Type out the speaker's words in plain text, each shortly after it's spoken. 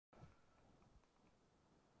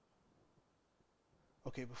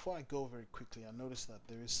Okay, before I go very quickly, I noticed that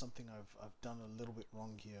there is something I've done a little bit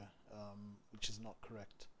wrong here, which is not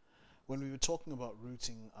correct. When we were talking about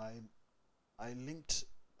routing, I linked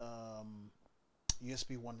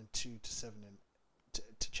USB 1 and 2 to 7 and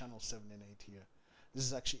to channel 7 and 8 here. This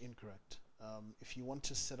is actually incorrect. If you want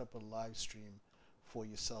to set up a live stream for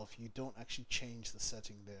yourself, you don't actually change the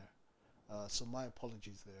setting there. So my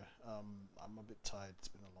apologies there. I'm a bit tired. It's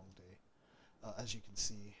been a long day. As you can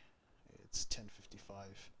see, it's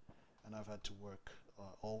 10:55 and I've had to work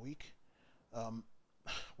all week.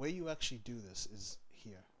 Where you actually do this is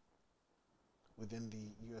here within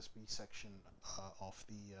the USB section of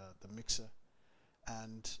the mixer,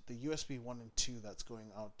 and the USB 1 and 2 that's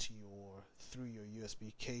going out to your through your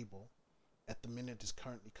USB cable at the minute is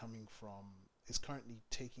currently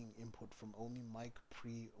taking input from only mic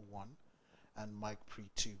pre 1 and mic pre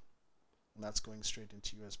 2, and that's going straight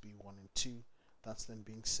into USB 1 and 2. That's then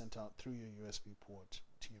being sent out through your USB port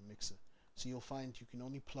to your mixer. So you'll find you can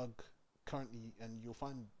only plug currently, and you'll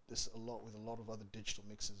find this a lot with a lot of other digital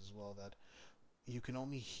mixers as well, that you can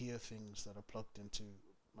only hear things that are plugged into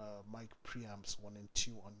mic preamps 1 and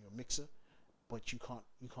 2 on your mixer, but you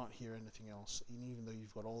can't hear anything else. And even though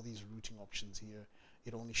you've got all these routing options here,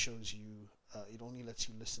 it only shows you it only lets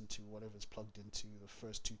you listen to whatever's plugged into the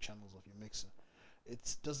first 2 channels of your mixer.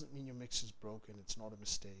 It doesn't mean your mixer's broken. It's not a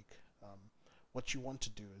mistake. What you want to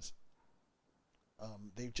do is the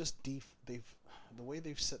way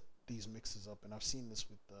they've set these mixes up, and I've seen this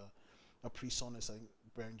with a PreSonus. I think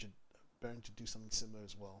Behringer do something similar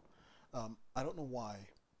as well. I don't know why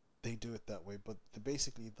they do it that way, but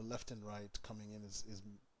basically the left and right coming in is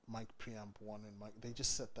mic preamp 1 and mic. They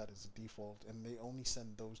just set that as a default, and they only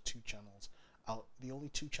send those 2 channels out. The only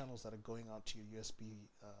 2 channels that are going out to your USB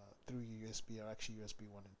through your USB are actually USB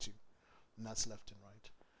 1 and 2, and that's left and right.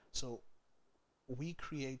 So we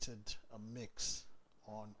created a mix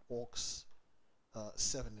on aux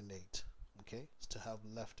 7 and 8, okay, to have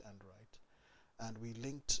left and right, and we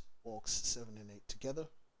linked aux 7 and 8 together.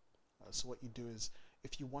 So what you do is,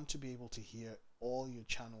 if you want to be able to hear all your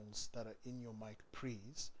channels that are in your mic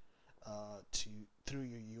pre's through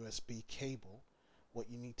your USB cable, what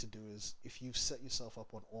you need to do is, if you've set yourself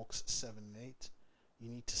up on aux 7 and 8, you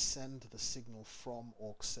need to send the signal from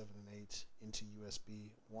aux 7 and 8 into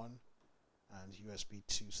USB 1 and USB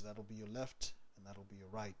 2. So that'll be your left and that'll be your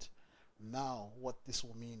right. Now what this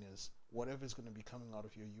will mean is, whatever is going to be coming out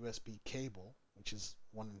of your USB cable, which is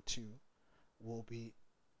 1 and 2, will be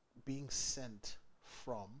being sent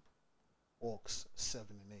from aux 7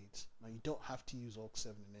 and 8. Now you don't have to use aux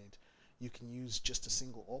 7 and 8. You can use just a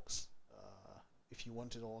single aux if you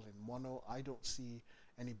want it all in mono. I don't see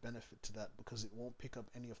any benefit to that because it won't pick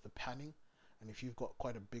up any of the panning, and if you've got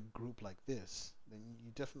quite a big group like this, then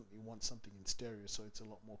you definitely want something in stereo, so it's a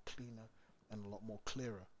lot more cleaner and a lot more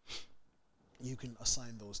clearer. You can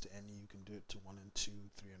assign those to any. You can do it to 1 and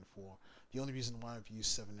 2, 3 and 4. The only reason why I've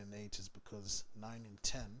used 7 and 8 is because 9 and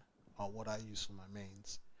 10 are what I use for my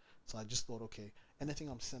mains. So I just thought, okay, anything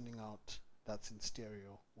I'm sending out that's in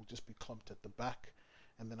stereo will just be clumped at the back,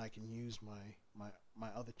 and then I can use my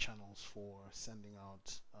other channels for sending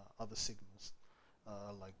out other signals,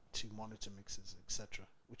 like to monitor mixes, etc.,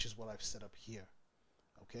 which is what I've set up here.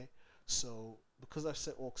 Okay, so because I've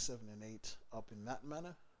set aux 7 and 8 up in that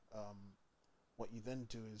manner, what you then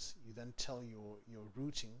do is you then tell your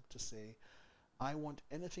routing to say, I want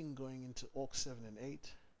anything going into aux 7 and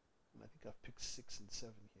 8, and I think I've picked 6 and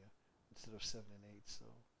 7 here instead of 7 and 8,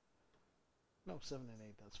 so no, 7 and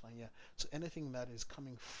 8, that's fine, yeah. So anything that is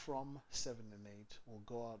coming from 7 and 8 will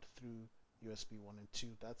go out through USB 1 and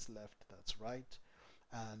 2. That's left, that's right,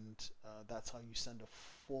 and that's how you send a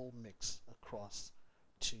full mix across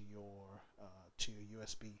to your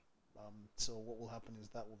USB. So what will happen is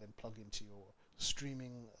that will then plug into your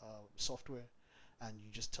streaming software, and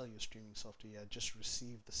you just tell your streaming software, yeah, just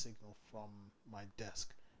receive the signal from my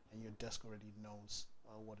desk, and your desk already knows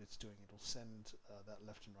what it's doing. It'll send that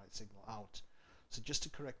left and right signal out. So just to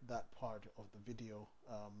correct that part of the video,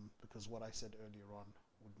 because what I said earlier on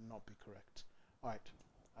would not be correct. Alright,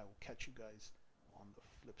 I will catch you guys on the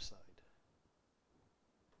flip side.